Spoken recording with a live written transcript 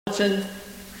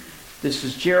This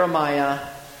is Jeremiah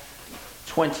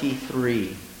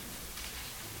 23.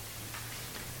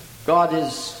 God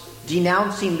is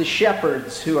denouncing the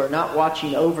shepherds who are not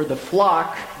watching over the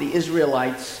flock, the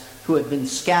Israelites who have been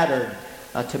scattered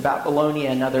to Babylonia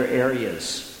and other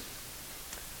areas.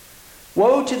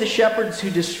 Woe to the shepherds who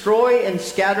destroy and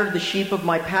scatter the sheep of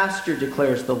my pasture,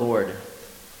 declares the Lord.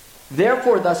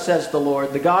 Therefore, thus says the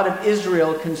Lord, the God of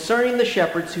Israel, concerning the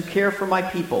shepherds who care for my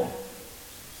people.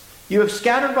 You have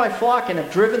scattered my flock and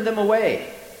have driven them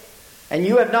away, and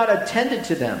you have not attended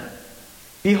to them.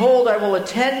 Behold, I will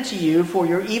attend to you for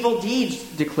your evil deeds,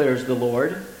 declares the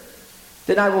Lord.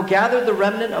 Then I will gather the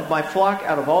remnant of my flock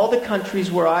out of all the countries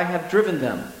where I have driven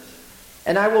them,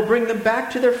 and I will bring them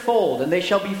back to their fold, and they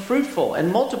shall be fruitful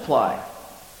and multiply.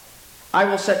 I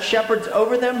will set shepherds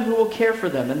over them who will care for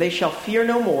them, and they shall fear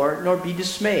no more, nor be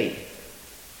dismayed.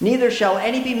 Neither shall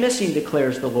any be missing,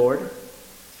 declares the Lord.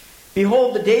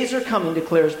 Behold, the days are coming,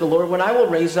 declares the Lord, when I will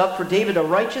raise up for David a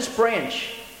righteous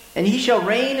branch, and he shall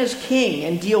reign as king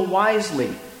and deal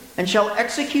wisely, and shall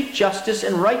execute justice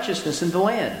and righteousness in the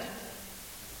land.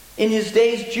 In his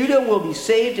days Judah will be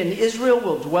saved, and Israel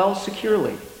will dwell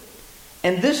securely.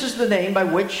 And this is the name by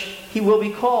which he will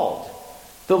be called.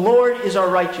 The Lord is our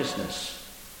righteousness.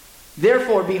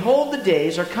 Therefore, behold, the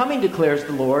days are coming, declares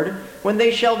the Lord, when they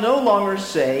shall no longer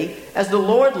say, as the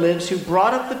Lord lives, who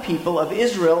brought up the people of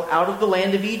Israel out of the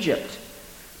land of Egypt.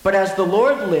 But as the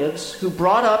Lord lives, who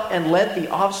brought up and led the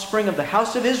offspring of the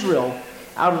house of Israel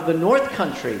out of the north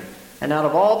country, and out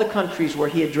of all the countries where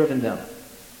he had driven them.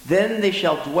 Then they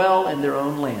shall dwell in their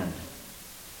own land.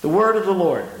 The word of the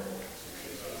Lord.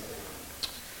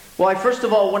 Well, I first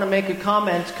of all want to make a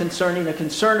comment concerning a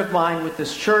concern of mine with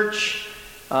this church.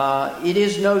 It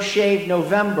is No Shave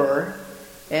November,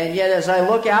 and yet as I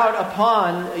look out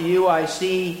upon you, I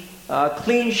see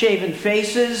clean-shaven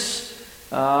faces.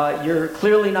 You're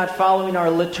clearly not following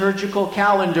our liturgical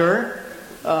calendar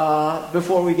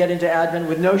before we get into Advent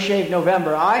with No Shave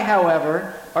November. I,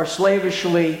 however, are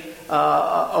slavishly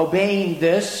obeying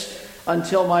this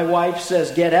until my wife says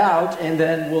get out, and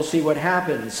then we'll see what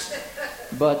happens.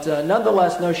 But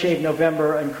nonetheless, No Shave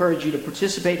November, I encourage you to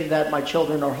participate in that. My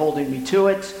children are holding me to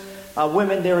it.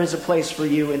 Women, there is a place for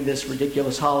you in this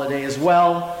ridiculous holiday as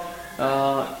well.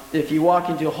 If you walk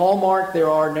into Hallmark, there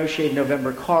are No Shave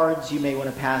November cards. You may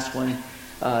want to pass one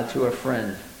to a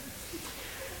friend.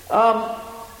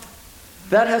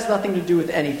 That has nothing to do with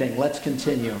anything. Let's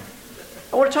continue.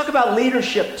 I want to talk about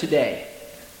leadership today.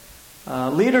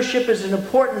 Leadership is an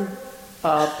important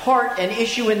part and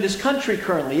issue in this country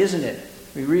currently, isn't it?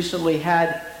 We recently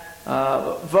had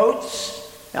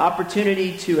votes, an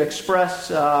opportunity to express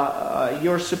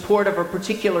your support of a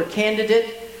particular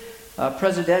candidate.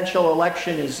 Presidential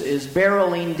election is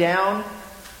barreling down,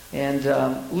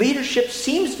 and leadership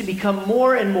seems to become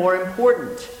more and more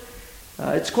important.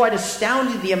 It's quite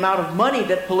astounding the amount of money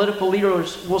that political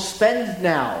leaders will spend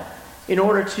now in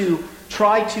order to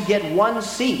try to get one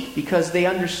seat, because they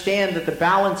understand that the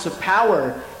balance of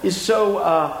power is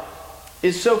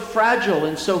so fragile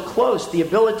and so close. The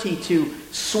ability to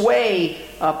sway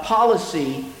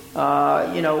policy,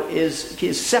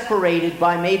 is separated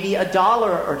by maybe $1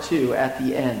 or $2 at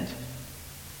the end.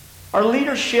 Our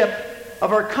leadership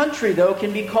of our country, though,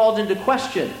 can be called into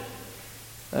question.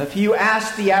 If you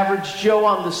ask the average Joe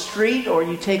on the street, or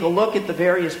you take a look at the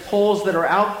various polls that are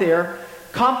out there,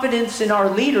 confidence in our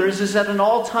leaders is at an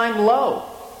all-time low.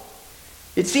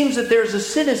 It seems that there's a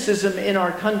cynicism in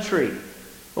our country,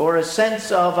 or a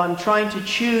sense of, I'm trying to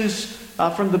choose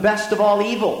from the best of all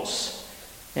evils.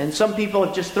 And some people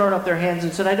have just thrown up their hands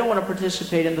and said, I don't want to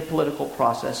participate in the political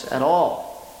process at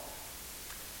all.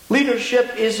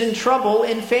 Leadership is in trouble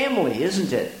in family,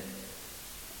 isn't it?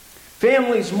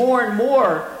 Families more and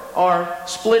more are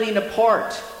splitting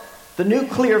apart. The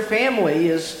nuclear family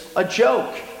is a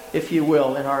joke, if you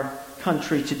will, in our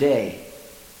country today.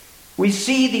 We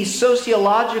see the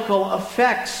sociological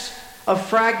effects of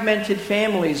fragmented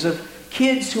families, of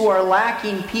kids who are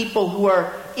lacking people who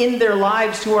are in their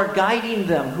lives, who are guiding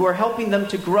them, who are helping them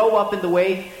to grow up in the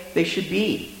way they should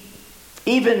be.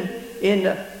 Even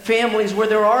in families where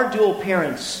there are dual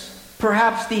parents,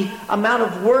 perhaps the amount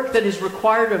of work that is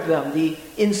required of them, the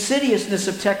insidiousness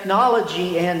of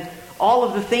technology, and all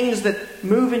of the things that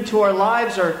move into our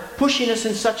lives are pushing us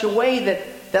in such a way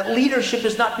that leadership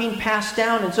is not being passed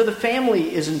down, and so the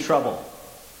family is in trouble.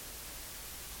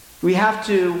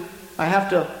 I have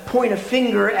to point a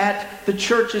finger at the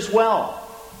church as well.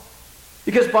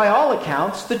 Because by all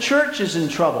accounts, the church is in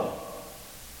trouble.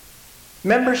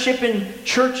 Membership in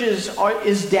churches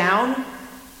is down.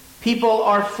 People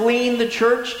are fleeing the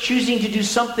church, choosing to do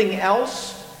something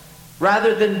else.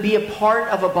 rather than be a part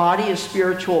of a body, a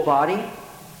spiritual body.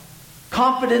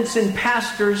 Confidence in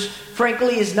pastors,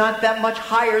 frankly, is not that much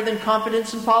higher than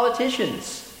confidence in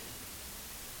politicians.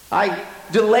 I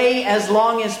delay as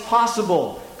long as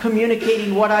possible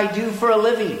communicating what I do for a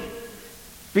living,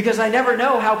 because I never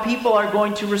know how people are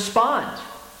going to respond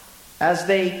as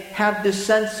they have this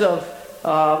sense of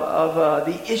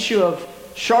the issue of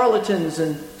charlatans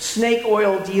and snake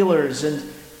oil dealers and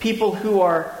people who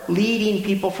are leading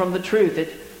people from the truth.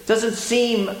 It doesn't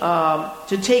seem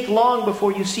to take long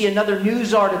before you see another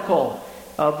news article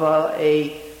of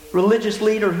a religious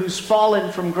leader who's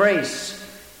fallen from grace,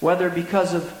 whether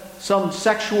because of some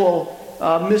sexual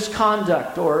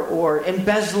misconduct or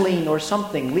embezzling or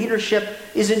something. Leadership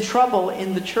is in trouble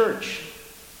in the church.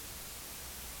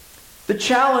 The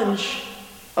challenge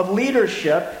of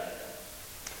leadership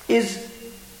is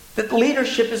that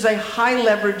leadership is a high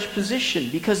leverage position,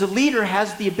 because a leader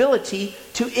has the ability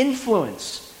to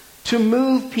influence, to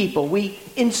move people. We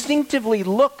instinctively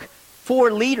look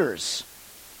for leaders.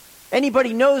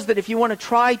 Anybody knows that if you want to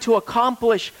try to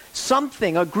accomplish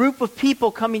something, a group of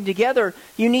people coming together,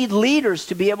 you need leaders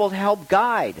to be able to help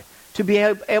guide, to be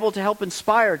able to help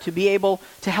inspire, to be able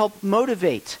to help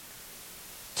motivate.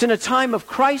 It's in a time of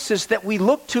crisis that we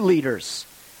look to leaders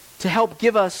to help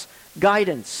give us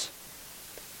guidance.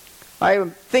 I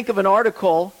think of an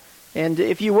article, and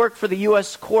if you work for the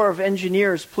U.S. Corps of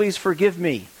Engineers, please forgive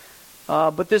me.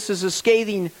 But this is a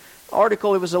scathing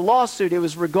article. It was a lawsuit. It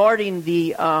was regarding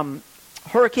the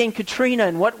Hurricane Katrina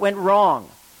and what went wrong.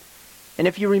 And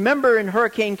if you remember, in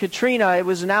Hurricane Katrina, it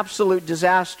was an absolute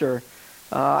disaster.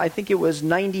 I think it was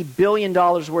 $90 billion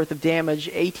worth of damage,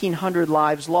 1,800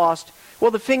 lives lost. Well,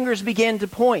 the fingers began to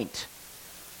point.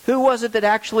 Who was it that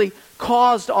actually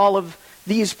caused all of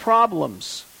these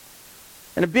problems?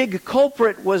 And a big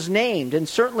culprit was named, and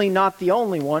certainly not the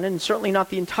only one, and certainly not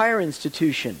the entire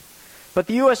institution. But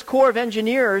the U.S. Corps of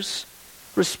Engineers,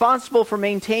 responsible for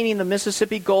maintaining the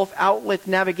Mississippi Gulf Outlet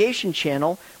Navigation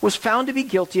Channel, was found to be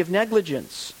guilty of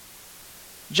negligence.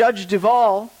 Judge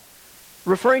Duvall,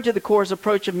 referring to the Corps'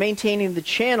 approach of maintaining the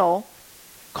channel,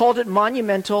 called it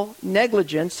monumental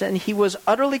negligence, and he was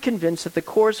utterly convinced that the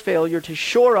Corps' failure to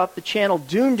shore up the channel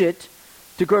doomed it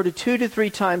to grow to 2 to 3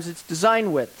 times its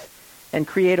design width and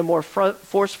create a more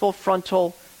forceful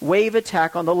frontal wave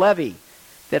attack on the levee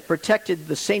that protected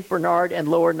the St. Bernard and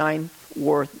Lower Ninth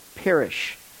Ward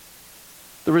Parish.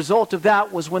 The result of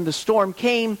that was when the storm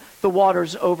came, the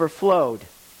waters overflowed.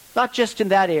 Not just in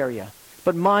that area,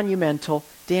 but monumental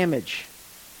damage.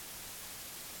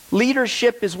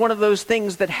 Leadership is one of those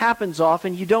things that happens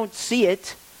often. You don't see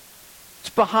it. It's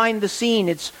behind the scene.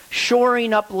 It's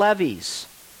shoring up levees.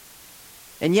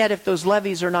 And yet, if those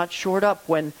levees are not shored up,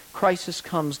 when crisis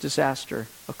comes, disaster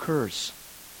occurs.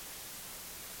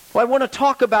 Well, I want to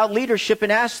talk about leadership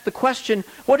and ask the question,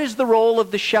 what is the role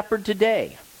of the shepherd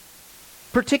today?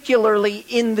 Particularly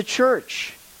in the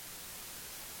church.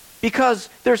 Because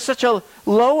there's such a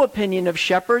low opinion of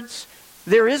shepherds,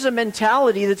 there is a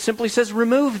mentality that simply says,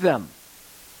 remove them.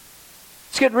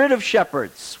 Let's get rid of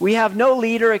shepherds. We have no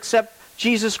leader except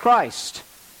Jesus Christ.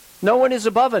 No one is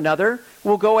above another.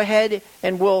 We'll go ahead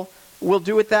and we'll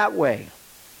do it that way.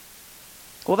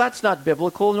 Well, that's not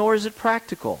biblical, nor is it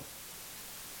practical.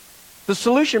 The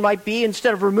solution might be,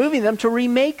 instead of removing them, to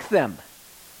remake them.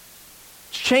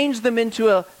 Change them into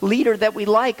a leader that we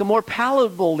like, a more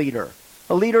palatable leader.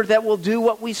 A leader that will do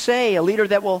what we say. A leader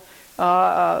that will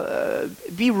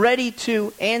be ready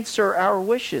to answer our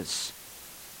wishes.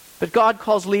 But God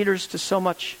calls leaders to so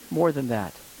much more than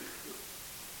that.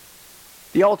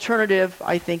 The alternative,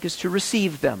 I think, is to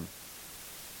receive them.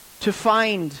 To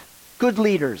find good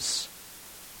leaders.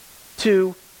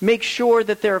 To make sure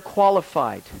that they're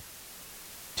qualified.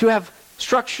 To have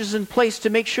structures in place to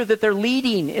make sure that they're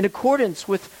leading in accordance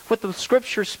with what the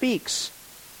Scripture speaks.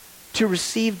 To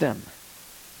receive them.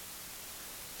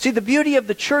 See, the beauty of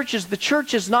the church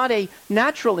is not a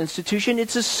natural institution,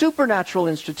 it's a supernatural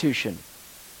institution.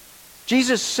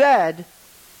 Jesus said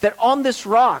that on this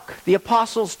rock, the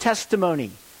apostles'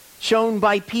 testimony shown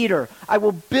by Peter, I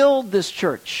will build this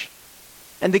church,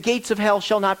 and the gates of hell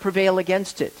shall not prevail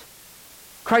against it.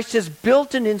 Christ has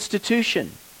built an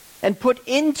institution and put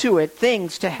into it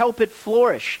things to help it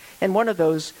flourish, and one of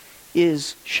those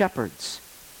is shepherds.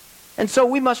 And so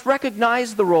we must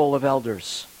recognize the role of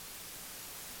elders.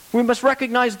 We must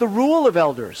recognize the rule of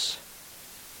elders.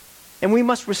 And we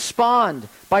must respond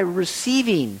by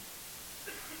receiving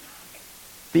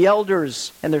the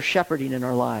elders and their shepherding in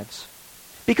our lives.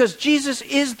 Because Jesus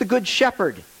is the good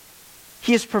shepherd.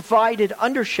 He has provided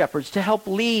under shepherds to help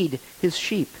lead his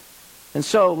sheep. And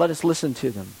so let us listen to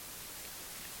them.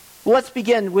 Let's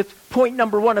begin with point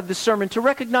number 1 of this sermon, to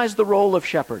recognize the role of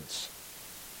shepherds.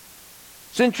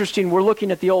 It's interesting, we're looking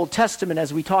at the Old Testament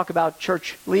as we talk about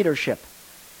church leadership.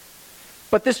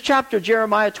 But this chapter,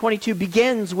 Jeremiah 22,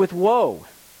 begins with woe.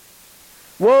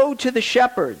 Woe to the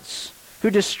shepherds who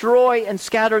destroy and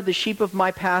scatter the sheep of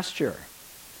my pasture.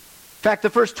 In fact, the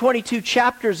first 22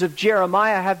 chapters of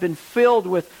Jeremiah have been filled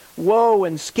with woe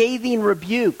and scathing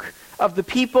rebuke of the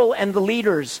people and the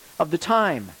leaders of the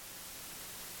time.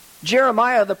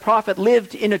 Jeremiah the prophet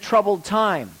lived in a troubled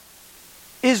time.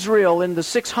 Israel in the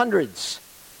 600s.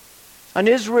 An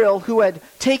Israel who had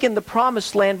taken the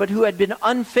promised land but who had been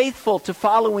unfaithful to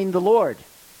following the Lord.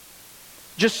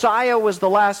 Josiah was the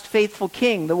last faithful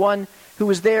king, the one who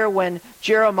was there when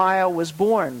Jeremiah was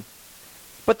born.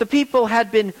 But the people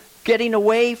had been getting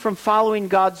away from following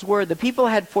God's word. The people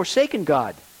had forsaken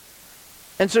God.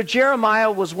 And so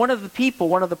Jeremiah was one of the people,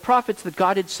 one of the prophets that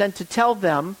God had sent to tell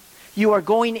them, you are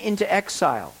going into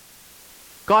exile.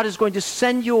 God is going to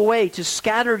send you away, to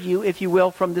scatter you, if you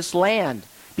will, from this land,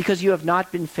 because you have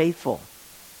not been faithful.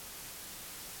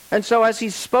 And so as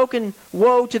he's spoken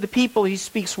woe to the people, he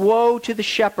speaks woe to the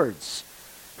shepherds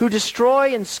who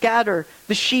destroy and scatter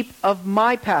the sheep of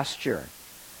my pasture.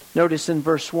 Notice in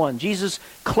verse 1,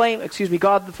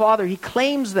 God the Father, he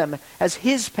claims them as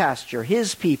his pasture,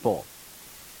 his people.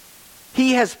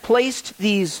 He has placed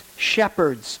these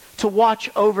shepherds to watch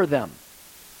over them.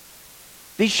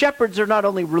 These shepherds are not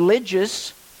only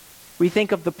religious, we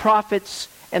think of the prophets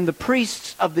and the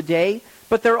priests of the day,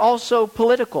 but they're also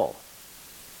political.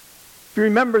 If you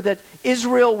remember that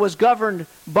Israel was governed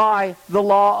by the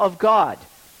law of God.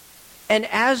 And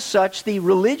as such, the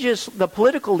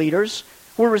political leaders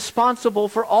were responsible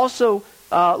for also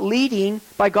leading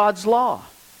by God's law.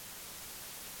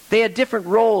 They had different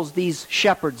roles, these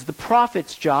shepherds. The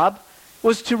prophet's job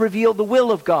was to reveal the will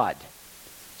of God.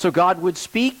 So God would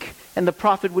speak, and the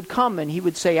prophet would come, and he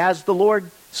would say, as the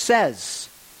Lord says.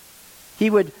 He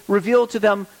would reveal to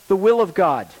them the will of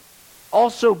God,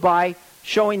 also by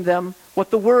showing them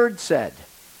what the Word said.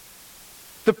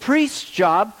 The priest's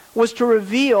job was to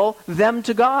reveal them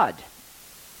to God.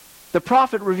 The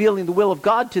prophet revealing the will of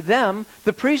God to them,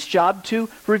 the priest's job to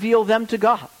reveal them to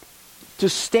God. To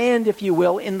stand, if you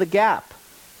will, in the gap.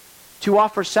 To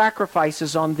offer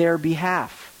sacrifices on their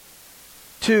behalf.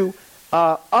 To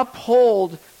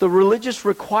uphold the religious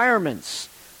requirements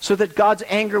so that God's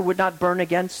anger would not burn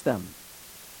against them.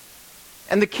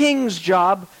 And the king's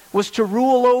job was to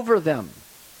rule over them,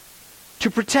 to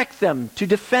protect them, to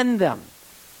defend them,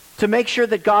 to make sure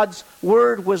that God's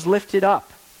word was lifted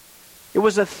up. It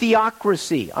was a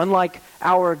theocracy, unlike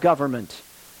our government.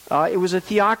 It was a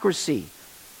theocracy.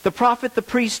 The prophet, the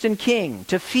priest, and king,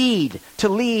 to feed, to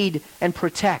lead, and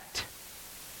protect.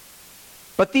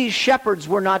 But these shepherds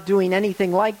were not doing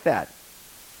anything like that.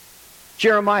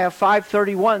 Jeremiah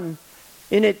 5:31,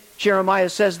 in it, Jeremiah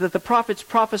says that the prophets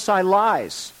prophesy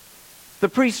lies. The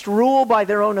priests rule by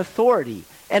their own authority,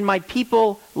 and my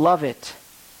people love it.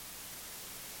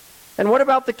 And what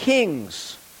about the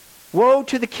kings? Woe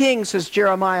to the kings, says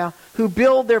Jeremiah, who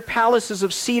build their palaces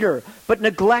of cedar, but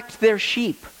neglect their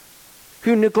sheep,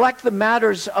 who neglect the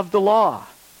matters of the law.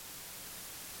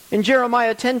 In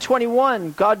Jeremiah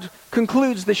 10:21, God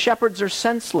concludes the shepherds are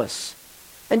senseless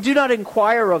and do not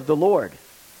inquire of the Lord,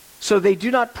 so they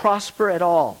do not prosper at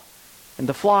all, and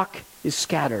the flock is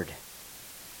scattered.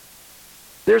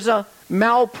 There's a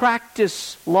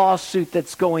malpractice lawsuit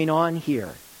that's going on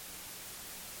here.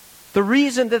 The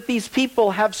reason that these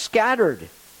people have scattered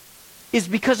is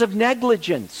because of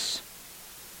negligence.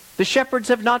 The shepherds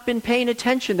have not been paying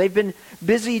attention. They've been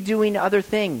busy doing other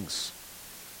things.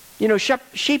 You know,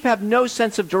 sheep have no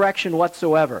sense of direction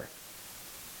whatsoever.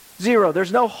 Zero.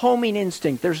 There's no homing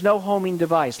instinct. There's no homing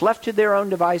device. Left to their own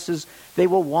devices, they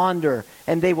will wander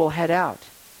and they will head out.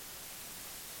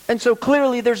 And so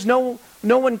clearly there's no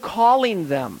one calling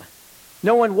them,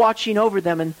 no one watching over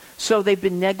them, and so they've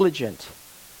been negligent.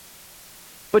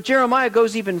 But Jeremiah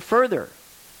goes even further.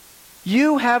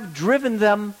 You have driven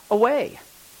them away.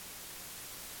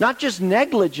 Not just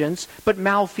negligence, but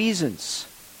malfeasance.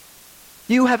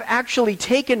 You have actually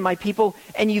taken my people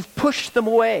and you've pushed them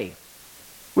away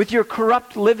with your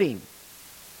corrupt living.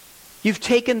 You've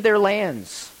taken their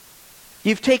lands.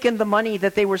 You've taken the money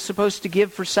that they were supposed to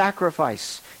give for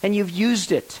sacrifice, and you've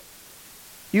used it.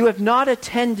 You have not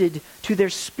attended to their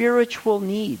spiritual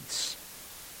needs.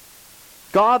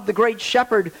 God, the great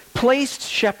shepherd, placed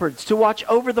shepherds to watch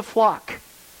over the flock,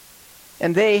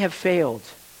 and they have failed.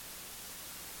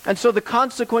 And so the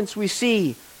consequence we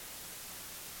see,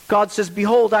 God says,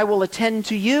 behold, I will attend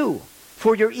to you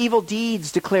for your evil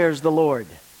deeds, declares the Lord.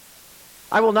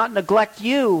 I will not neglect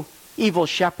you evil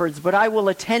shepherds, but I will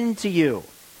attend to you.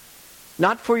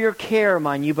 Not for your care,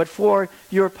 mind you, but for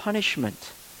your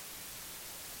punishment.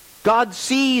 God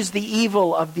sees the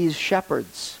evil of these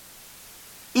shepherds.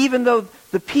 Even though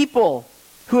the people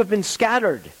who have been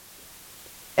scattered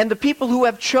and the people who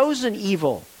have chosen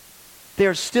evil,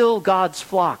 they're still God's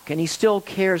flock, and He still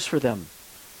cares for them.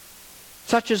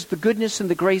 Such is the goodness and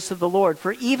the grace of the Lord.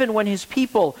 For even when His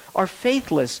people are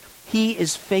faithless, He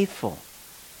is faithful.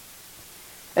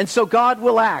 And so God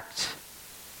will act.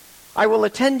 I will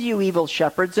attend to you, evil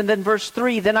shepherds. And then verse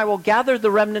 3, then I will gather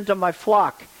the remnant of my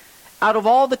flock out of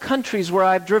all the countries where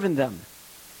I have driven them.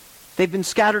 They've been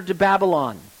scattered to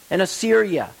Babylon and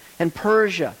Assyria and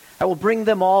Persia. I will bring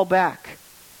them all back.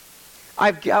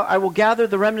 I will gather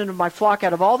the remnant of my flock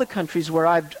out of all the countries where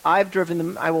I've driven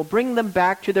them. I will bring them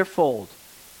back to their fold,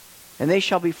 and they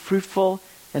shall be fruitful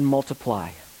and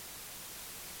multiply.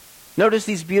 Notice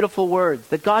these beautiful words,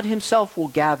 that God Himself will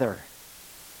gather.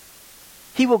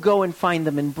 He will go and find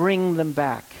them and bring them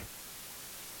back.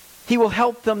 He will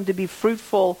help them to be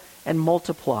fruitful and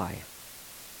multiply.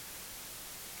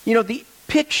 You know, the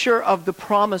picture of the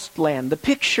promised land, the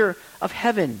picture of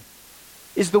heaven,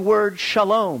 is the word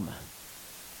shalom.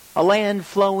 A land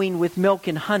flowing with milk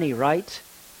and honey, right?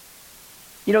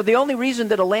 You know, the only reason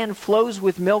that a land flows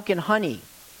with milk and honey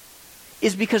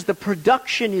is because the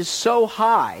production is so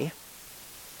high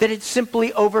that it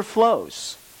simply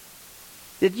overflows.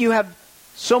 That you have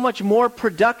so much more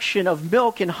production of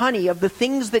milk and honey, of the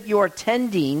things that you are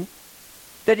tending,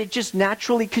 that it just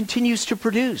naturally continues to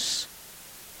produce.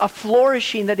 A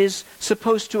flourishing that is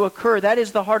supposed to occur. That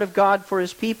is the heart of God for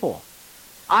His people.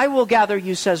 I will gather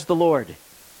you, says the Lord.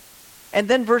 And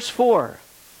then verse 4,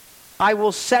 I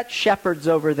will set shepherds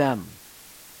over them,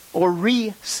 or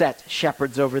reset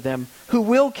shepherds over them, who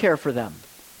will care for them.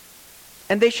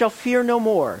 And they shall fear no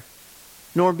more,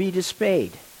 nor be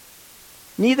dismayed.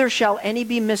 Neither shall any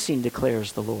be missing,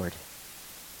 declares the Lord.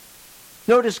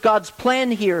 Notice God's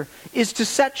plan here is to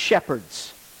set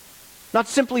shepherds. Not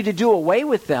simply to do away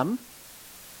with them,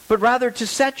 but rather to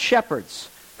set shepherds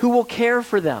who will care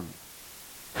for them,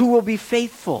 who will be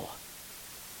faithful.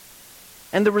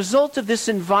 And the result of this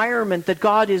environment that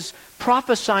God is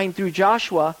prophesying through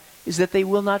Joshua is that they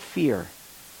will not fear,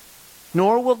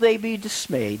 nor will they be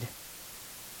dismayed,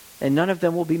 and none of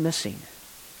them will be missing.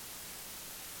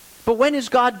 But when is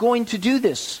God going to do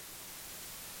this?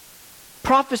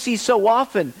 Prophecy so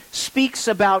often speaks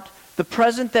about the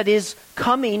present that is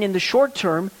coming in the short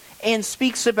term and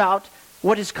speaks about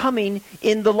what is coming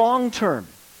in the long term.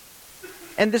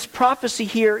 And this prophecy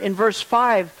here in verse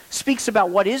 5 speaks about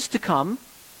what is to come.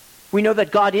 We know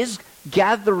that God is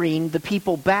gathering the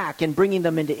people back and bringing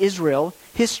them into Israel.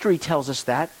 History tells us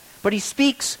that. But He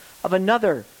speaks of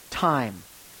another time,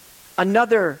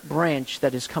 another branch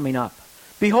that is coming up.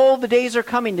 Behold, the days are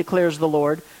coming, declares the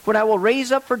Lord, when I will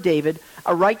raise up for David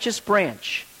a righteous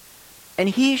branch, and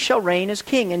he shall reign as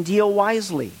king and deal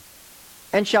wisely,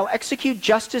 and shall execute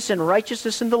justice and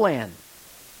righteousness in the land.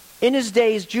 In his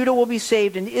days Judah will be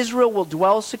saved, and Israel will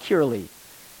dwell securely.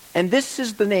 And this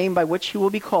is the name by which he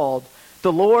will be called,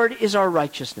 the Lord is our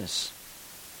righteousness.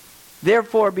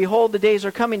 Therefore, behold, the days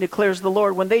are coming, declares the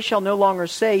Lord, when they shall no longer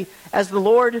say, as the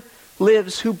Lord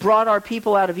lives who brought our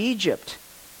people out of Egypt,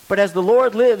 but as the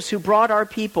Lord lives who brought our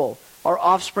people, our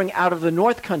offspring, out of the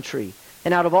north country,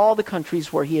 and out of all the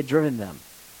countries where He had driven them.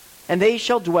 And they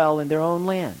shall dwell in their own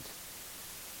land.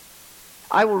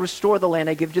 I will restore the land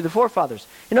I gave to the forefathers.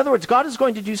 In other words, God is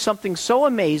going to do something so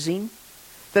amazing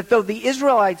that though the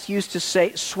Israelites used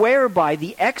to swear by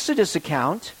the Exodus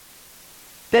account,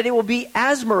 that it will be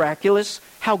as miraculous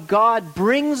how God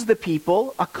brings the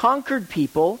people, a conquered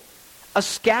people, a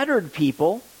scattered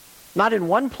people, not in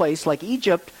one place like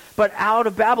Egypt, but out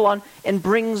of Babylon, and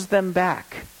brings them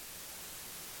back.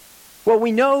 Well,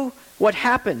 we know what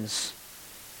happens.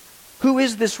 Who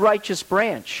is this righteous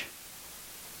branch?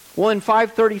 Well, in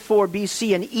 534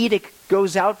 BC, an edict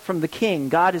goes out from the king.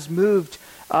 God is moved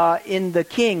in the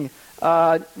king,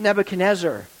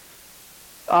 Nebuchadnezzar,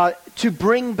 to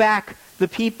bring back the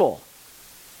people.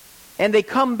 And they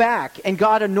come back, and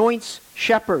God anoints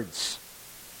shepherds.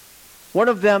 One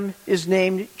of them is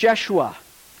named Jeshua,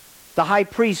 the high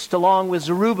priest, along with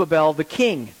Zerubbabel, the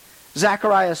king.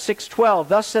 Zechariah 6:12,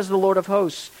 thus says the Lord of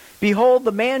hosts, behold,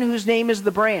 the man whose name is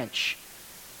the branch.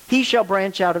 He shall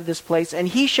branch out of this place, and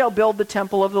he shall build the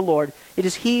temple of the Lord. It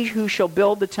is he who shall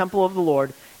build the temple of the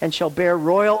Lord, and shall bear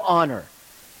royal honor.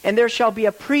 And there shall be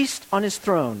a priest on his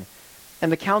throne, and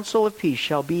the counsel of peace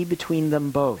shall be between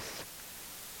them both.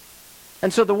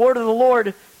 And so the word of the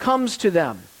Lord comes to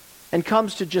them, and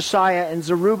comes to Josiah and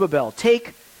Zerubbabel.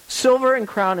 Take silver and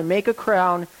crown, and make a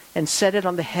crown and set it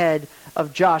on the head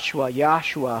of Joshua,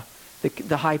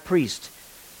 the high priest.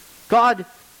 God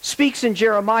speaks in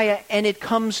Jeremiah, and it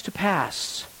comes to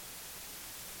pass.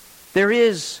 There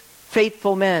is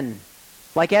faithful men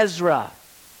like Ezra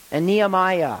and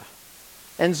Nehemiah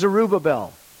and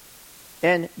Zerubbabel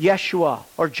and Yeshua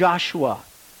or Joshua.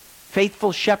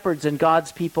 Faithful shepherds, and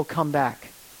God's people come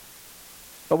back.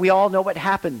 But we all know what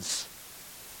happens.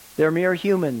 They're mere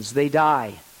humans. They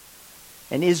die.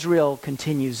 And Israel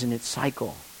continues in its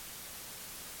cycle.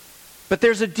 But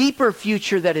there's a deeper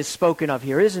future that is spoken of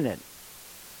here, isn't it?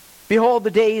 Behold,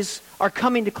 the days are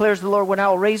coming, declares the Lord, when I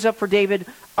will raise up for David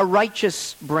a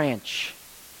righteous branch.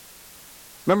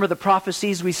 Remember the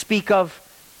prophecies we speak of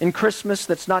in Christmas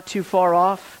that's not too far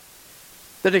off?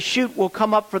 That a shoot will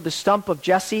come up for the stump of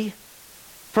Jesse.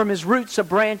 From his roots a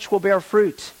branch will bear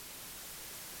fruit.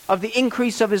 Of the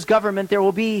increase of his government there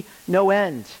will be no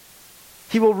end.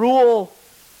 He will rule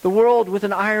the world with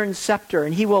an iron scepter,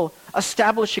 and he will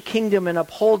establish a kingdom and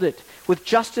uphold it with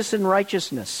justice and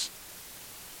righteousness.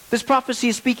 This prophecy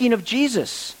is speaking of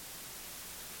Jesus.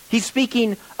 He's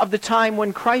speaking of the time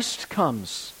when Christ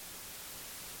comes.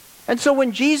 And so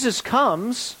when Jesus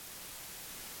comes,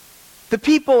 the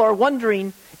people are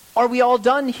wondering, are we all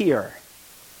done here?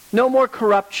 No more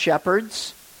corrupt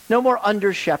shepherds, no more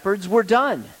under-shepherds, we're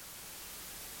done.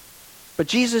 But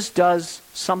Jesus does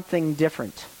something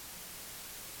different.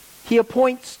 He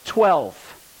appoints 12.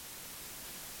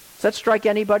 Does that strike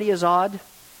anybody as odd?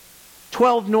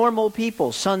 12 normal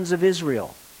people, sons of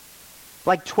Israel.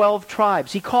 Like 12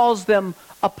 tribes. He calls them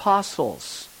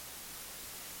apostles.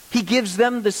 He gives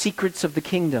them the secrets of the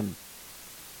kingdom.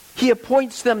 He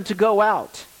appoints them to go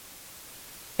out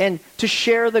and to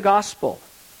share the gospel.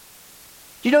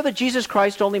 Do you know that Jesus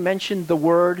Christ only mentioned the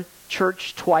word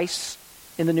church twice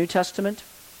in the New Testament?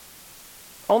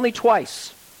 Only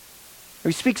twice.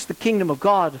 He speaks the kingdom of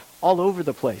God all over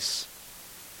the place.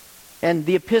 And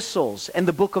the epistles and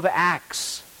the book of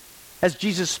Acts, as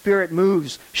Jesus' Spirit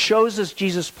moves, shows us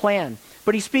Jesus' plan.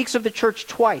 But he speaks of the church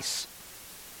twice.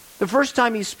 The first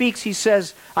time he speaks, he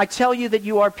says, I tell you that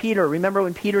you are Peter. Remember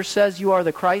when Peter says you are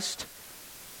the Christ?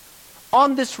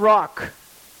 On this rock,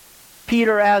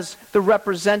 Peter, as the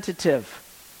representative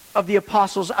of the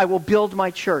apostles, I will build my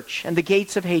church, and the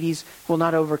gates of Hades will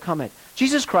not overcome it.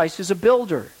 Jesus Christ is a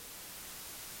builder.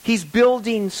 He's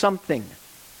building something.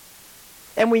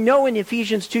 And we know in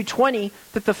Ephesians 2:20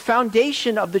 that the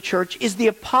foundation of the church is the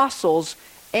apostles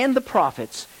and the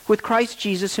prophets, with Christ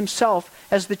Jesus himself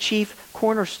as the chief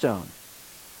cornerstone.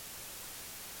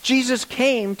 Jesus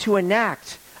came to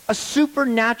enact a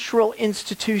supernatural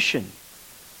institution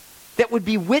that would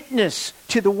be witness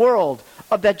to the world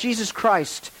of that Jesus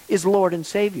Christ is Lord and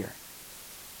Savior.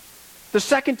 The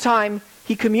second time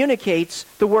he communicates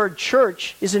the word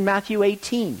church is in Matthew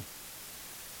 18.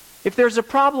 If there's a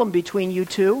problem between you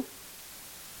two,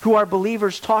 who are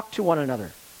believers, talk to one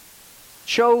another.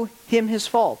 Show him his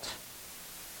fault.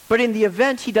 But in the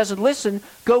event he doesn't listen,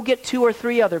 go get 2 or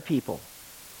 3 other people.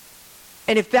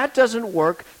 And if that doesn't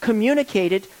work,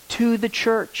 communicate it to the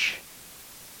church.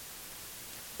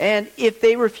 And if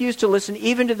they refuse to listen,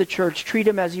 even to the church, treat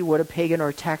him as you would a pagan or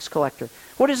a tax collector.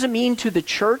 What does it mean to the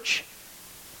church?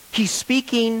 He's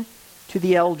speaking to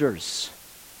the elders.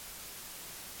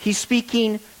 He's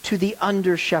speaking to the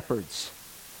under-shepherds.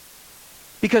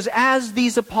 Because as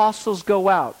these apostles go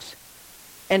out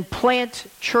and plant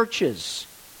churches,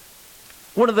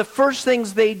 one of the first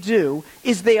things they do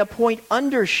is they appoint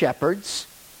under-shepherds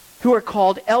who are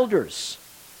called elders.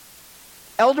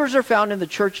 Elders are found in the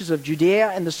churches of Judea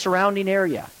and the surrounding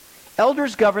area.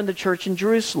 Elders govern the church in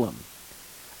Jerusalem.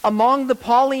 Among the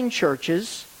Pauline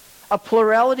churches, a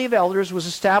plurality of elders was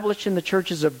established in the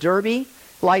churches of Derbe,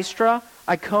 Lystra,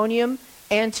 Iconium,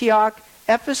 Antioch,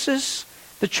 Ephesus,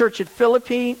 the church at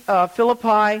Philippi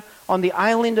on the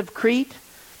island of Crete.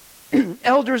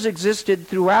 Elders existed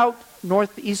throughout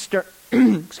northeastern,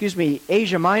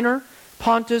 Asia Minor,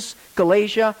 Pontus,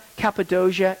 Galatia,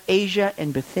 Cappadocia, Asia,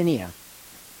 and Bithynia.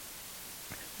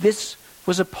 This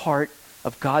was a part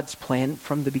of God's plan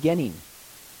from the beginning.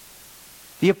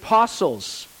 The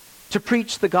apostles to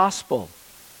preach the gospel,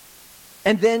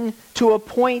 and then to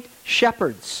appoint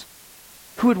shepherds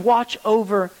who would watch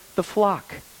over the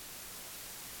flock.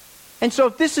 And so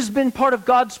if this has been part of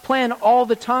God's plan all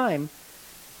the time,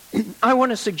 I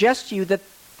want to suggest to you that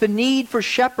the need for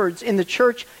shepherds in the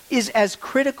church is as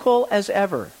critical as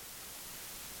ever.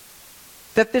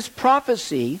 That this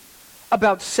prophecy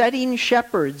about setting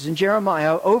shepherds in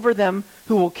Jeremiah over them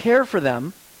who will care for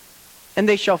them, and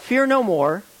they shall fear no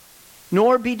more,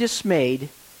 nor be dismayed,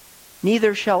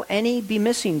 neither shall any be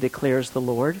missing, declares the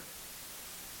Lord.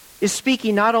 is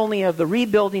speaking not only of the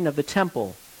rebuilding of the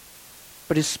temple,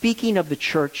 but is speaking of the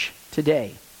church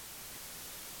today.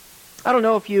 I don't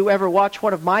know if you ever watch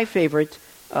one of my favorite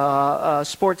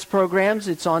sports programs.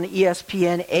 It's on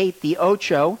ESPN 8, the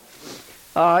Ocho.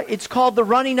 It's called The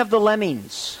Running of the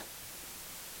Lemmings.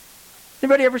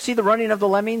 Anybody ever see The Running of the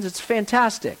Lemmings? It's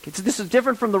fantastic. This is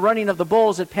different from The Running of the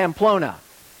Bulls at Pamplona,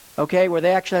 okay, where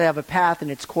they actually have a path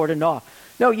and it's cordoned off.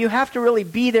 No, you have to really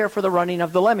be there for the running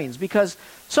of the lemmings because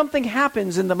something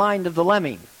happens in the mind of the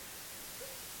lemming.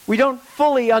 We don't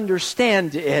fully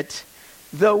understand it,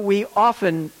 though we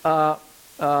often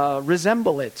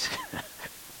resemble it.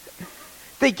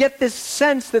 They get this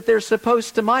sense that they're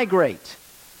supposed to migrate.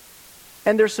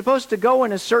 And they're supposed to go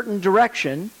in a certain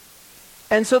direction.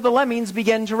 And so the lemmings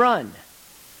begin to run.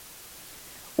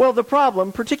 Well, the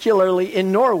problem, particularly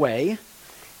in Norway,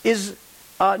 is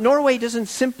Norway doesn't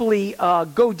simply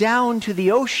go down to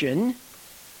the ocean,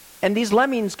 and these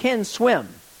lemmings can swim.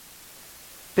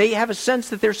 They have a sense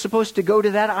that they're supposed to go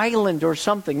to that island or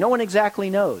something. No one exactly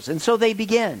knows. And so they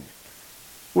begin.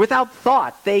 Without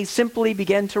thought, they simply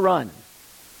begin to run.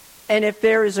 And if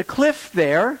there is a cliff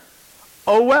there,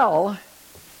 oh well,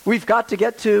 we've got to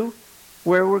get to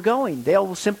where we're going.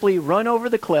 They'll simply run over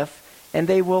the cliff and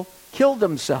they will kill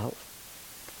themselves.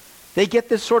 They get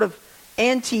this sort of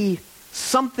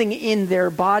anti-something in their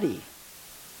body.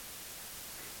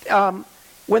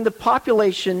 When the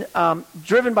population,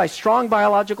 driven by strong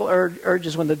biological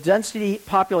urges, when the density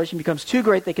population becomes too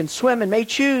great, they can swim and may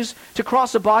choose to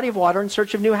cross a body of water in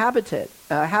search of new habitat.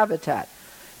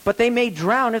 But they may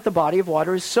drown if the body of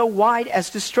water is so wide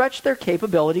as to stretch their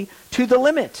capability to the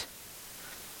limit.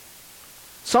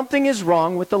 Something is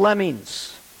wrong with the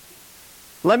lemmings.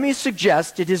 Let me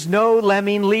suggest it is no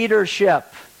lemming leadership.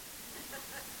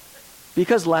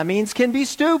 Because lemmings can be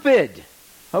stupid.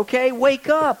 Okay, wake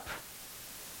up.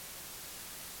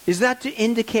 Is that to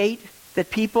indicate that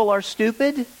people are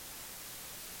stupid?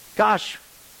 Gosh,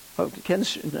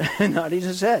 Ken's nodding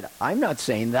his head. I'm not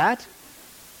saying that.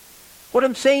 What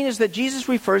I'm saying is that Jesus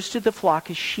refers to the flock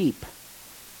as sheep.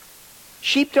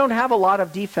 Sheep don't have a lot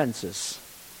of defenses.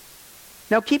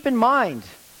 Now keep in mind,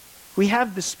 we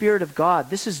have the Spirit of God.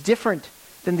 This is different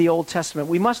than the Old Testament.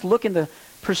 We must look in the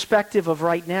perspective of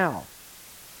right now.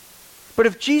 But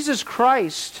if Jesus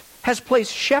Christ has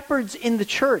placed shepherds in the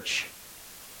church,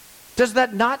 does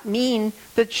that not mean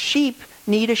that sheep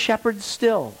need a shepherd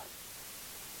still?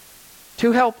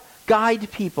 To help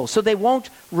guide people so they won't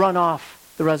run off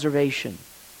the reservation.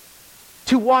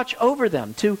 To watch over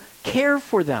them, to care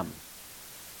for them,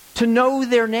 to know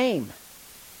their name,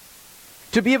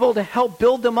 to be able to help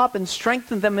build them up and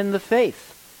strengthen them in the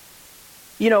faith.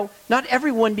 You know, not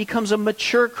everyone becomes a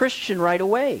mature Christian right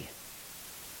away.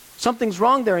 Something's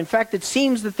wrong there. In fact, it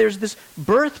seems that there's this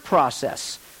birth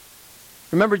process.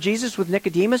 Remember Jesus with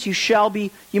Nicodemus?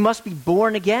 You must be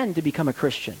born again to become a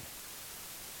Christian.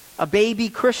 A baby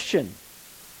Christian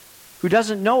who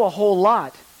doesn't know a whole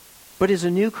lot, but is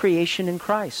a new creation in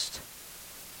Christ.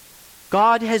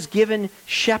 God has given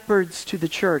shepherds to the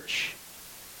church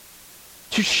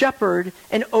to shepherd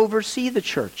and oversee the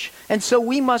church. And so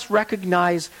we must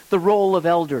recognize the role of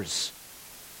elders.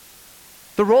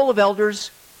 The role of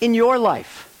elders in your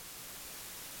life.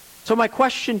 So my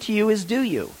question to you is, do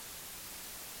you?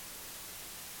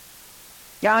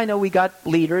 Yeah, I know we got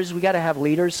leaders. We got to have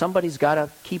leaders. Somebody's got to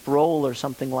keep roll or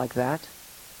something like that.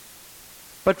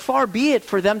 But far be it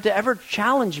for them to ever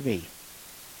challenge me,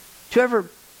 to ever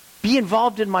be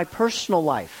involved in my personal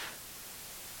life.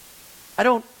 I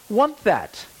don't want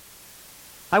that.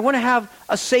 I want to have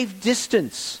a safe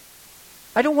distance.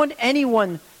 I don't want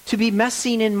anyone to be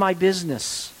messing in my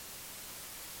business.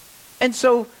 And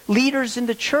so, leaders in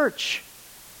the church,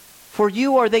 for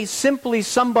you, are they simply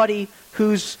somebody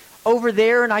who's over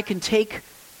there and I can take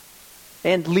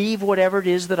and leave whatever it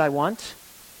is that I want?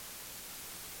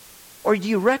 Or do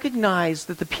you recognize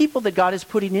that the people that God is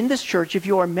putting in this church, if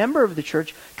you are a member of the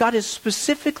church, God has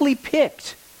specifically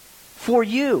picked for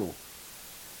you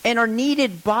and are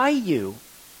needed by you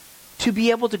to be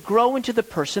able to grow into the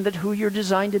person that who you're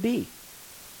designed to be?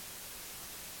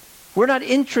 We're not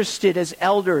interested as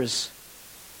elders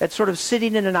at sort of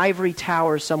sitting in an ivory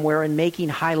tower somewhere and making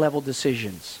high-level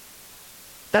decisions.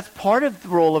 That's part of the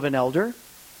role of an elder.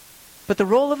 But the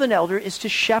role of an elder is to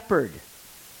shepherd,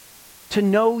 to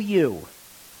know you,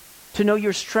 to know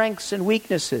your strengths and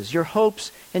weaknesses, your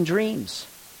hopes and dreams.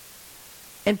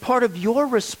 And part of your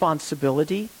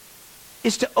responsibility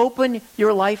is to open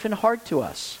your life and heart to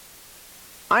us.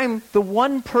 I'm the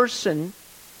one person,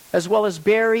 as well as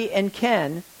Barry and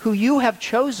Ken, who you have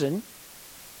chosen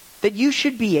that you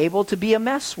should be able to be a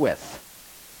mess with.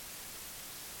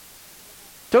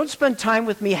 Don't spend time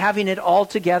with me having it all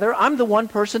together. I'm the one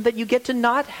person that you get to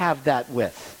not have that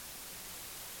with.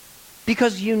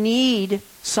 Because you need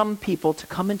some people to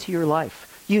come into your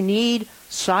life. You need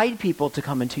side people to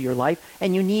come into your life,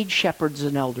 and you need shepherds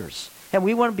and elders. And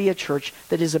we want to be a church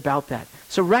that is about that.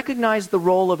 So recognize the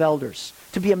role of elders.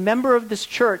 To be a member of this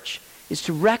church is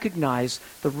to recognize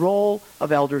the role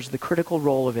of elders, the critical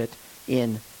role of it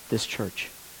in this church.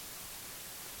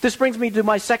 This brings me to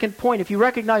my second point. If you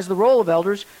recognize the role of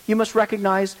elders, you must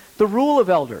recognize the rule of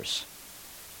elders.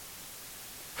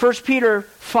 1 Peter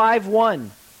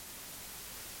 5:1.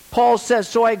 Paul says,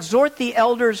 "So I exhort the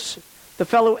elders, the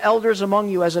fellow elders among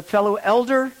you, as a fellow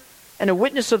elder and a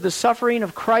witness of the suffering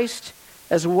of Christ,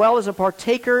 as well as a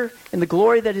partaker in the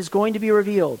glory that is going to be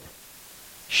revealed.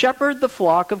 Shepherd the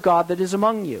flock of God that is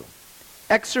among you,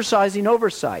 exercising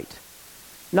oversight,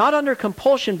 not under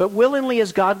compulsion, but willingly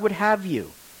as God would have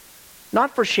you,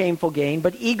 not for shameful gain,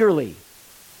 but eagerly,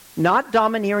 not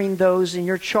domineering those in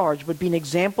your charge, but being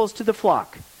examples to the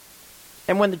flock.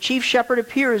 And when the chief shepherd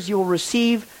appears, you will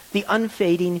receive the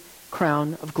unfading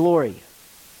crown of glory."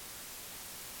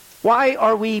 Why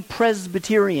are we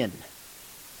Presbyterian?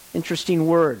 Interesting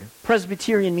word.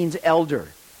 Presbyterian means elder.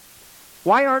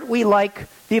 Why aren't we like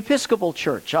the Episcopal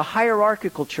Church, a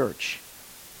hierarchical church?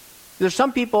 There's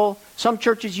some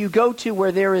churches you go to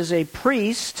where there is a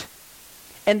priest,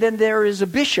 and then there is a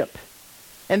bishop,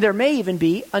 and there may even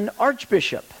be an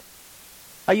archbishop.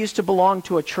 I used to belong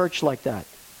to a church like that.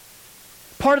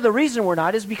 Part of the reason we're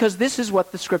not is because this is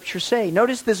what the scriptures say.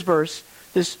 Notice this verse,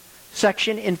 this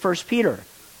section in 1 Peter.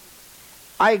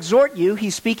 "I exhort you,"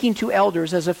 he's speaking to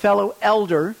elders, "as a fellow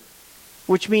elder,"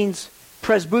 which means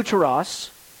presbyteros.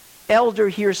 Elder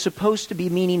here is supposed to be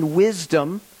meaning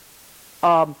wisdom,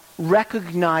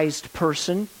 recognized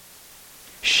person.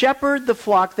 "Shepherd the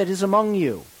flock that is among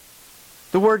you."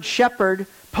 The word shepherd,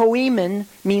 poimen,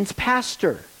 means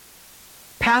pastor.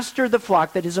 Pastor the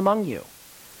flock that is among you.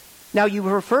 Now, you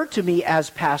refer to me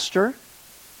as pastor,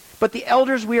 but the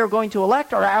elders we are going to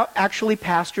elect are actually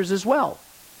pastors as well.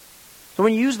 So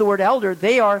when you use the word elder,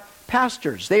 they are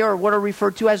pastors. They are what are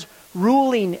referred to as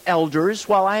ruling elders,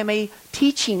 while I am a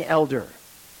teaching elder.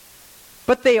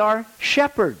 But they are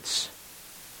shepherds.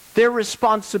 Their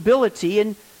responsibility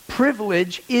and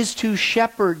privilege is to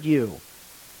shepherd you,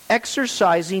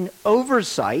 exercising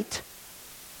oversight.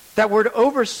 That word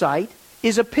oversight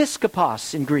is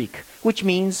episkopos in Greek, which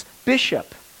means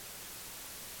bishop.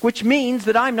 Which means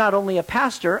that I'm not only a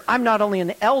pastor, I'm not only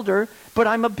an elder, but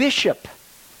I'm a bishop.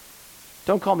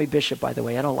 Don't call me bishop, by the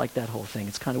way. I don't like that whole thing.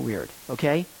 It's kind of weird,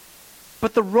 okay?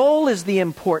 But the role is the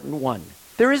important one.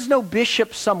 There is no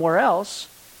bishop somewhere else.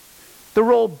 The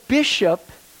role bishop,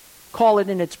 call it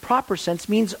in its proper sense,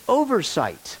 means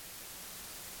oversight.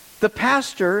 The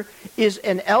pastor is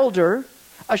an elder,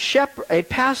 a shepherd, a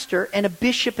pastor, and a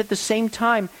bishop at the same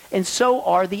time, and so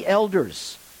are the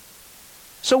elders.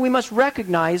 So we must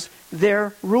recognize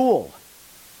their rule.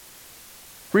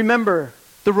 Remember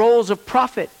the roles of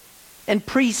prophet and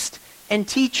priest and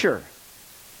teacher.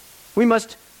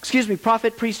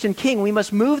 Prophet, priest, and king. We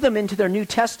must move them into their New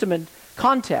Testament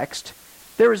context.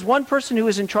 There is one person who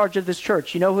is in charge of this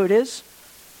church. You know who it is?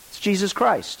 It's Jesus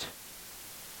Christ.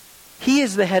 He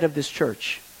is the head of this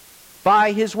church.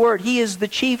 By his word, he is the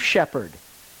chief shepherd.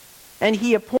 And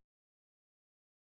he appoints